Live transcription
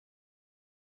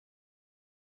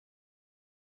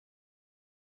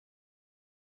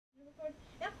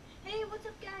Hey, what's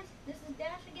up guys? This is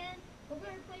Dash again. We're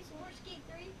going to play some more Skate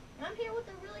 3. And I'm here with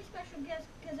a really special guest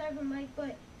because I have a mic,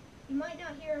 but you might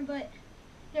not hear him, but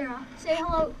here, say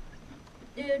hello,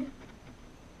 dude.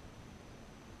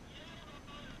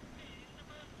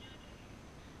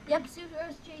 Yep, Super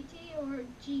JT or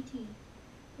GT.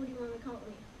 What do you want to call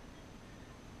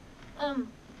me?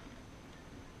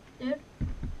 Dude.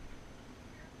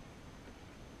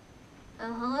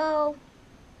 Hello?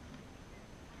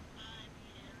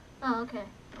 Oh, okay.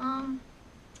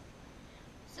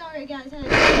 Sorry guys,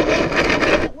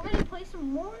 we're gonna play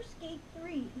some more Skate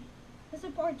 3. This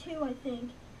is part 2, I think.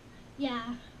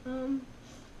 Yeah.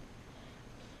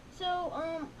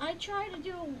 I try to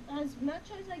do as much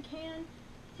as I can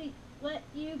to let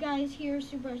you guys hear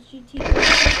Super GT.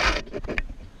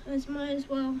 Might as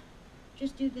well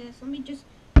just do this. Let me just,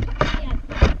 yeah.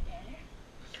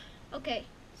 Okay,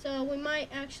 so we might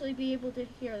actually be able to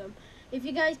hear them. If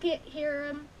you guys can't hear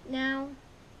them now,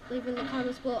 leave in the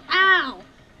comments below. Ow!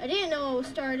 I didn't know I was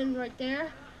starting right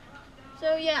there.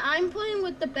 So yeah, I'm playing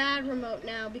with the bad remote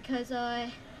now because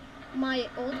my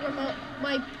old remote,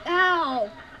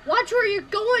 ow! Watch where you're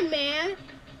going, man!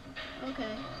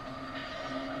 Okay.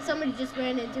 Somebody just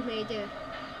ran into me, dude.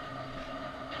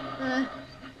 A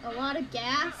lot of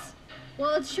gas?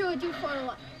 Well, it showed you for a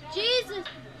lot. Jesus!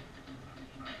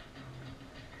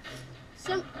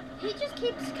 He just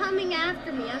keeps coming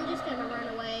after me. I'm just gonna run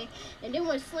away. And then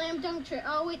with slam dunk trick.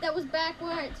 Oh wait, that was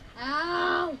backwards.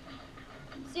 Ow!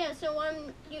 So yeah, so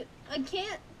I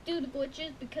can't do the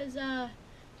glitches because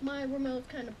my remote's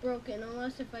kind of broken.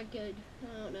 Unless if I could,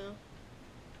 I don't know.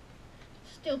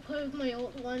 Still play with my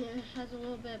old one. It has a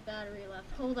little bit of battery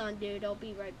left. Hold on, dude. I'll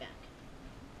be right back.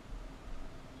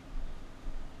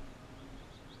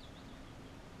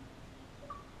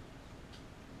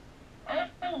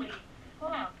 Holy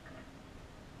fuck.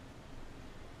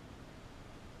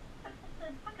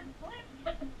 That's fucking flip.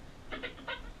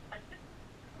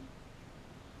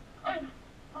 Oh,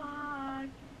 fuck.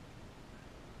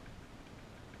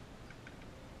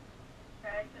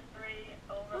 Practice 3,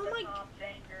 over the top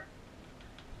danger.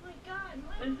 Oh my god.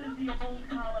 This is the old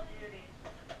Call of Duty.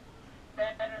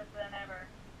 Better than ever.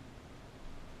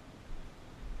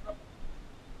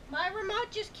 My remote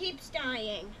just keeps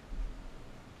dying.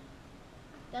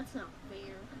 That's not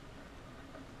fair.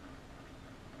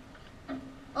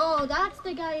 Oh, that's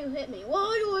the guy who hit me.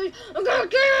 Well, anyways, I'm gonna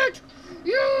get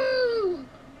you!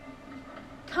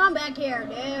 Come back here,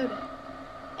 dude.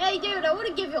 Hey, dude, I want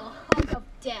to give you a hunk of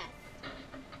death.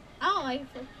 Oh, I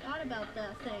forgot about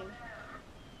that thing.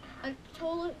 I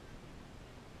totally...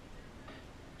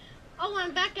 Oh,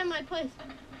 I'm back in my place.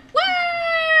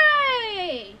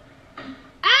 Way!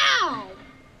 Ow!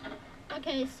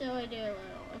 Okay, so I do a little.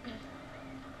 Okay.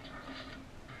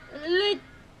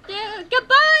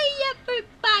 Goodbye,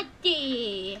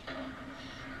 everybody.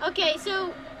 Okay,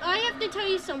 so I have to tell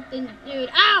you something,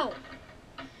 dude. Ow!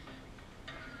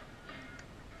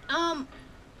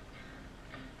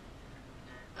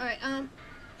 Alright,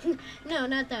 no,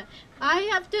 not that. I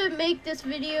have to make this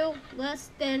video less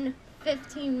than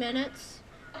 15 minutes.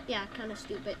 Yeah, kind of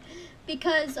stupid.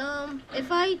 Because,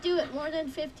 if I do it more than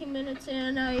 15 minutes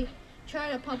and I try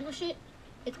to publish it,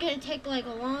 it's going to take like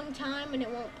a long time and it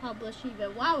won't publish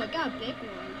even. Wow, it got a big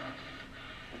one.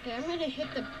 Okay, I'm going to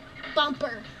hit the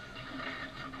bumper.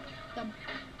 The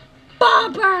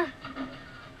bumper!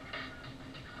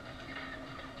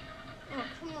 Oh,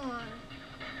 come on.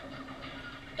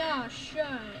 Oh, shit.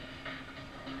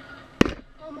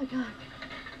 Oh my god.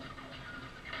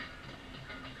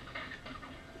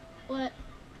 What?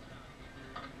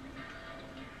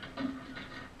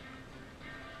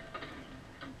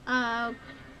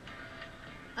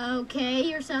 Okay,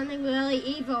 you're sounding really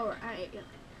evil.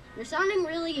 You're sounding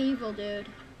really evil, dude.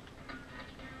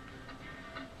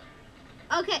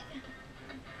 Okay.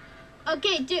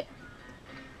 Okay, dude.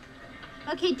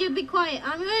 Okay, dude, be quiet.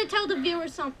 I'm gonna tell the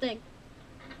viewers something.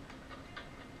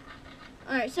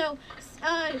 Alright, so,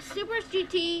 Super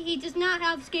GT, he does not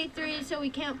have Skate 3, so he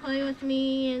can't play with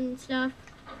me and stuff.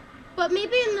 But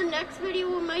maybe in the next video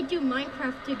we might do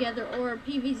Minecraft together or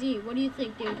PVZ. What do you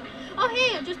think, dude? Oh,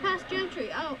 hey, I just passed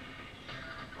Gentry.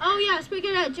 Oh yeah,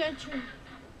 speaking of Gentry.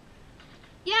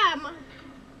 Yeah,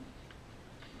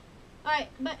 alright,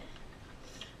 but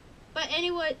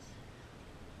anyways.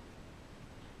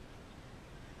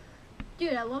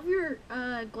 Dude, I love your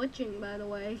glitching, by the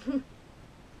way.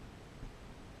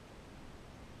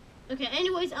 Okay,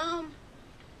 anyways,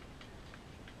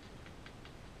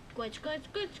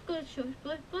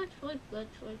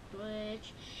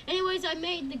 glitch. Anyways, I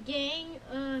made the gang,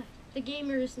 the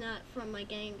gamer is not from my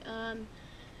gang,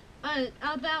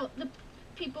 about the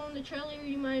people in the trailer,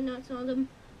 you might not saw them.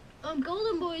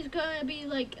 Golden Boy is gonna be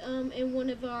like in one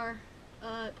of our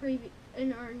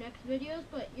in our next videos,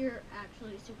 but you're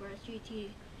actually Super SGT.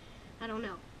 I don't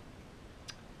know.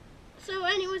 So,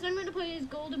 anyways, I'm gonna play as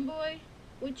Golden Boy,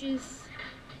 which is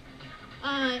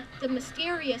the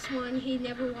mysterious one. He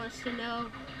never wants to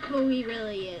know who he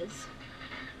really is.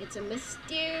 It's a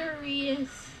mysterious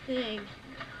thing.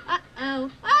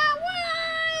 Uh-oh. Oh,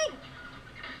 wait!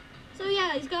 So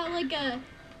yeah, he's got like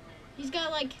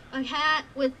a hat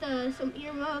with some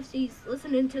earmuffs. He's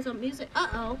listening to some music.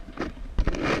 Uh-oh.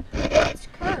 It's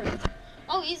curved.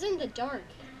 Oh, he's in the dark.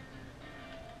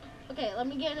 Okay, let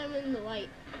me get him in the light.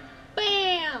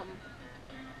 Bam!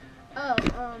 Oh,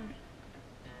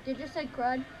 did you say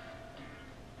crud?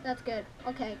 That's good.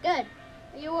 Okay, good.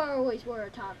 You always were a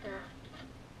talker.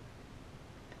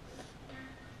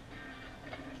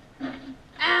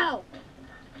 Ow!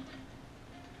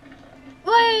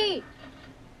 Wait!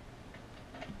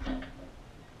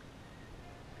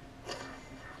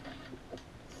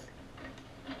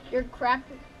 You're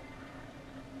cracking.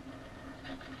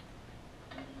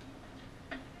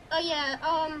 Oh yeah,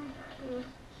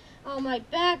 oh my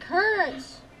back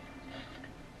hurts.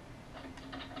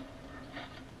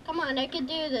 Come on, I can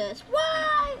do this.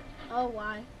 Why? Oh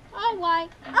why? Oh why?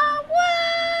 Oh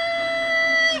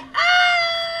why?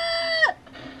 Ah!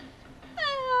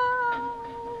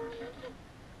 Oh.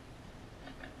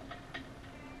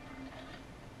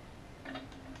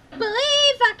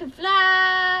 Believe I can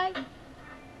fly.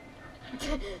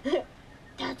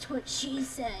 That's what she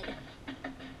said.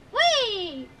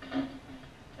 Wait!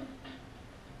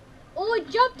 Oh,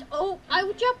 I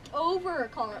jumped over a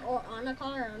car, or on a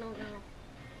car, I don't know.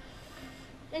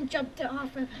 And jumped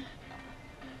off of it.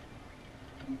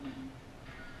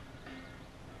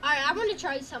 Alright, I'm gonna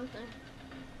try something.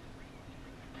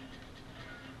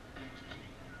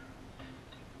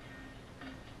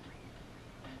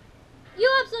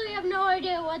 You absolutely have no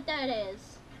idea what that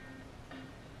is.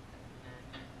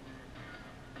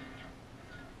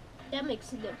 That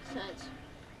makes no sense.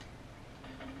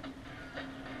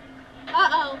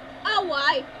 Uh-oh. Oh,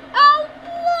 why? Oh,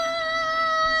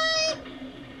 why?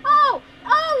 Oh,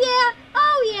 oh, yeah.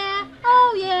 Oh, yeah.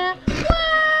 Oh, yeah.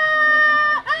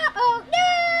 Why? Uh-oh, no.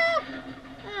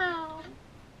 Oh.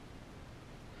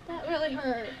 That really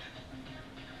hurt.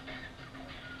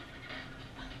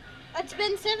 It's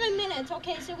been 7 minutes.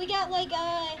 Okay, so we got like,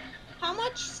 how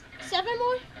much? 7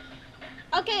 more?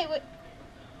 Okay,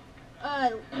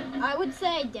 I would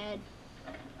say dead.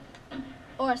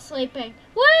 Or sleeping.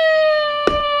 Whee!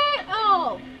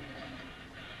 Oh!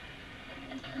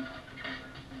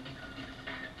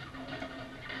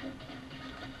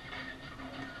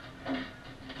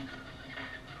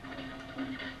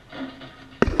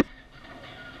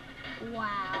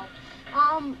 Wow.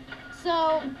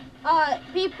 So,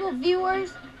 people,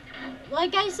 viewers,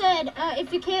 like I said,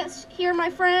 if you can't hear my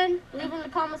friend, leave in the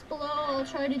comments below. I'll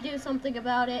try to do something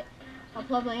about it. I'll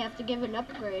probably have to give it an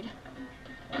upgrade.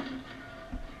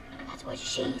 That's what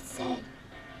she said.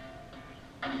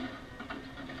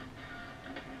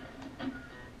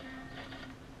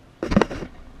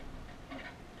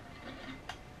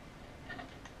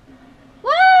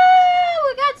 Woo!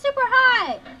 We got super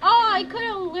high! Oh, I could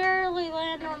have literally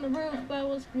landed on the roof, but I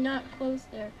was not close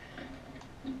there.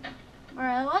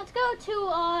 Alright, let's go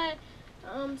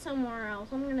to, somewhere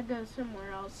else. I'm gonna go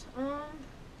somewhere else.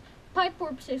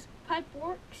 Pipeworks,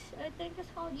 I think it's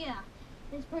called. Yeah,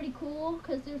 it's pretty cool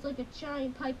because there's like a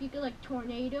giant pipe you could like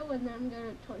tornado, and then I'm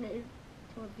gonna tornado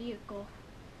to a vehicle.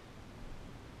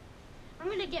 I'm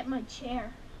gonna get my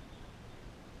chair.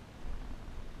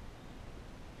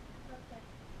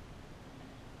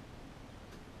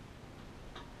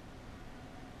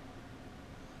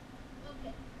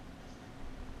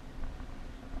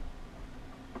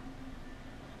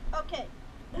 Okay.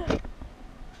 Okay.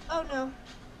 Oh no.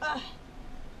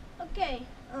 Okay.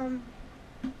 Well,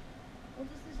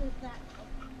 this isn't that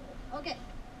comfortable. Okay.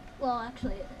 Well,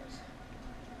 actually, it is.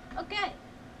 Okay.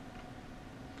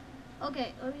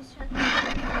 Okay. Let me check.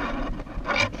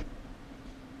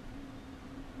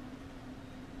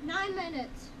 9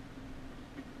 minutes.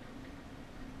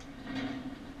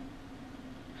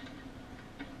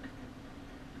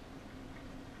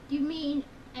 You mean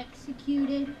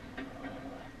executed?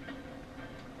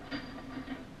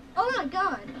 Oh my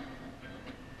god.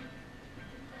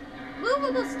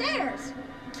 Movable stairs.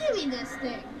 Give me this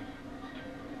thing.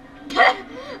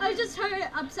 I just heard it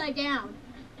upside down.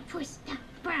 Twist that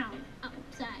brown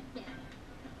upside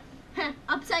down.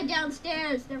 Upside down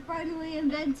stairs. They're finally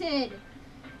invented.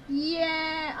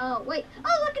 Yeah. Oh, wait.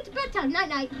 Oh, look, it's bedtime. Night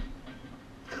night.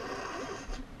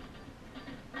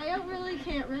 I really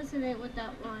can't resonate with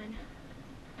that line.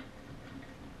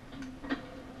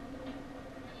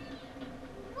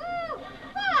 Woo!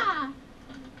 Ah!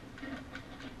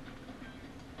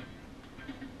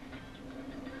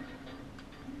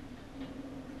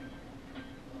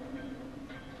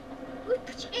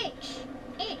 H.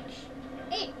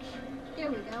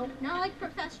 There we go. Now like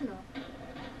professional.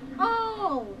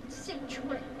 Oh, sick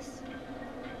tricks.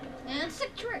 And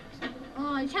sick tricks.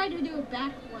 Oh, I tried to do a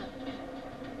backflip.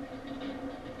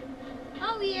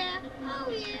 Oh yeah. Oh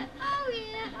yeah. Oh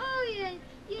yeah. Oh yeah.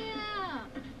 Yeah.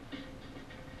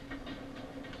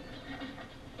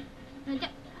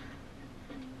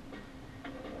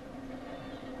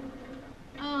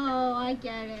 Oh, I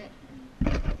get it.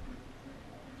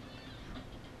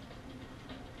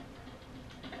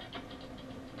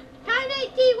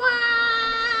 Konnichiwa!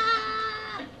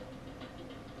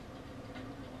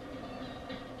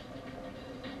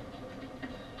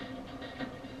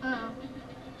 Oh.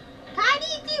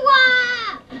 Konnichiwa!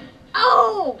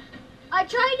 Oh! I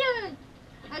tried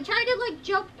to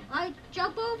like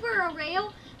jump over a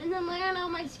rail and then land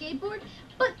on my skateboard,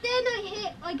 but then I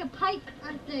hit like a pipe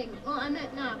thing. Well, I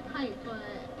meant not a pipe, but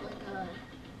like a,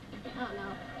 I don't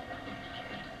know.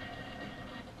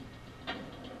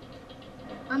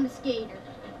 I'm a skater.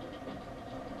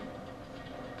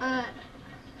 Whoa!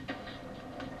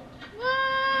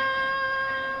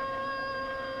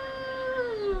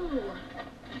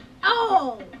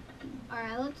 Oh!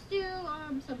 Alright, let's do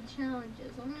some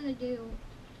challenges. I'm gonna do.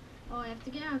 Oh, I have to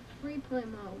get out of free play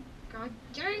mode. God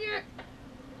dang it!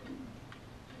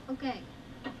 Okay.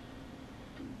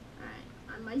 Alright,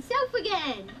 on myself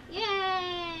again!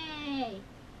 Yay!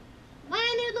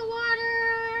 Land in the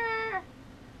water!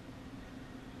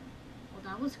 Well,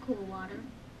 that was cool water.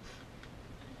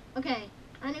 Okay,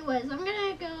 anyways, I'm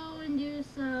gonna go and do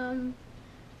some.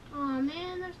 Oh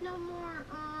man, there's no more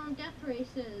death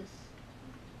races.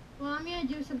 Well, I'm gonna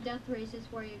do some death races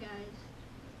for you guys.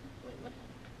 Wait, what?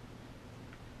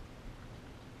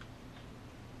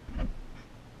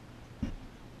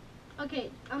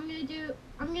 Okay, I'm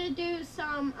gonna do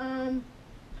some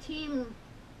team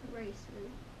races.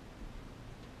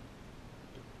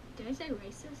 Did I say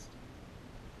racist?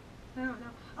 I don't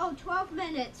know. Oh, 12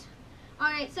 minutes.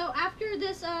 Alright, so after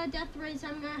this death race,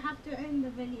 I'm gonna have to end the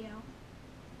video.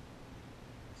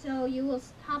 So you will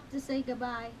have to say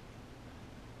goodbye.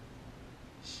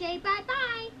 Say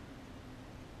bye-bye.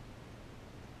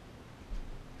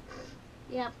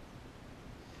 Yep.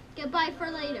 Goodbye for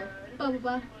later.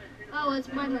 Bye-bye. Oh, it's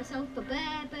by myself.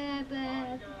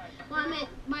 Ba-ba-ba-ba. Well, I meant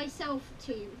myself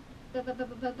team.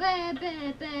 Ba-ba-ba-ba-ba-ba-ba.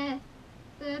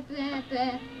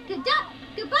 Ba-ba-ba.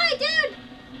 Goodbye, dude!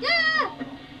 Yeah!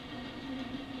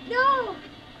 No!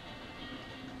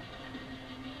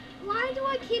 Why do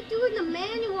I keep doing the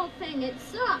manual thing? It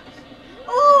sucks.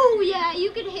 Oh, yeah,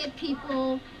 you can hit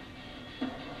people.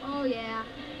 Oh, yeah.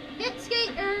 Hit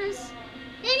skaters.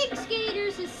 Hitting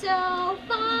skaters is so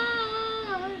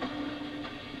fun.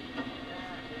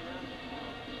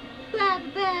 Ba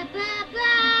ba ba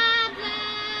ba ba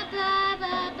ba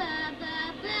ba ba ba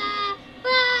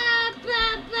ba ba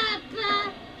ba ba.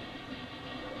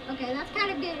 Okay, that's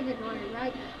kind of getting annoying,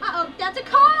 right? Uh-oh, that's a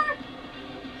car!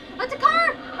 That's a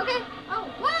car! Okay, oh,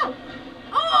 whoa!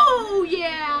 Oh,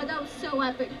 yeah, that was so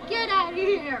epic. Get out of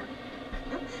here!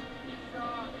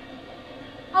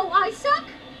 Oh, I suck?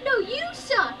 No, you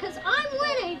suck, because I'm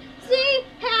winning. See?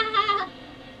 Ha ha!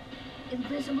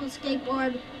 Invisible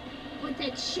skateboard with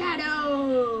its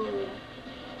shadow.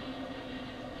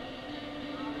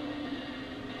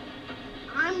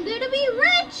 I'm gonna be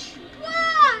rich!